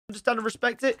understand and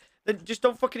respect it, then just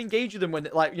don't fucking engage with them when,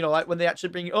 like, you know, like when they actually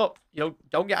bring it up. You know,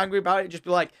 don't get angry about it. Just be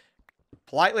like,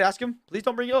 politely ask them, please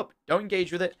don't bring it up. Don't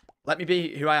engage with it. Let me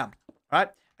be who I am. All right?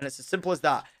 And it's as simple as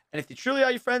that. And if they truly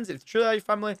are your friends, if they truly are your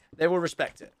family, they will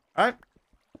respect it. All right?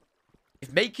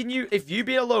 If you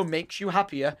being alone makes you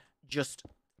happier, just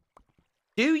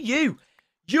do you.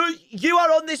 You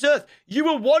are on this earth. You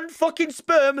were one fucking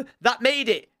sperm that made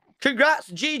it. Congrats,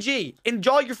 GG.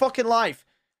 Enjoy your fucking life.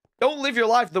 Don't live your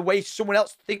life the way someone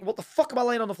else thinks. What the fuck am I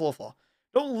laying on the floor for?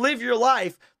 Don't live your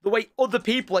life the way other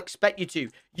people expect you to.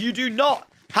 You do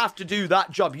not have to do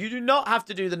that job. You do not have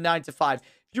to do the 9 to 5.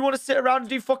 If you want to sit around and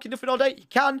do fucking nothing all day, you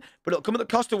can, but it'll come at the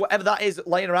cost of whatever that is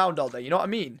laying around all day. You know what I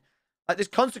mean? Like, there's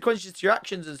consequences to your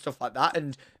actions and stuff like that,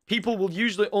 and people will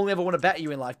usually only ever want to better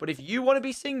you in life. But if you want to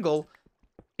be single,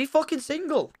 be fucking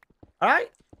single. All right?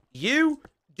 You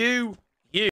do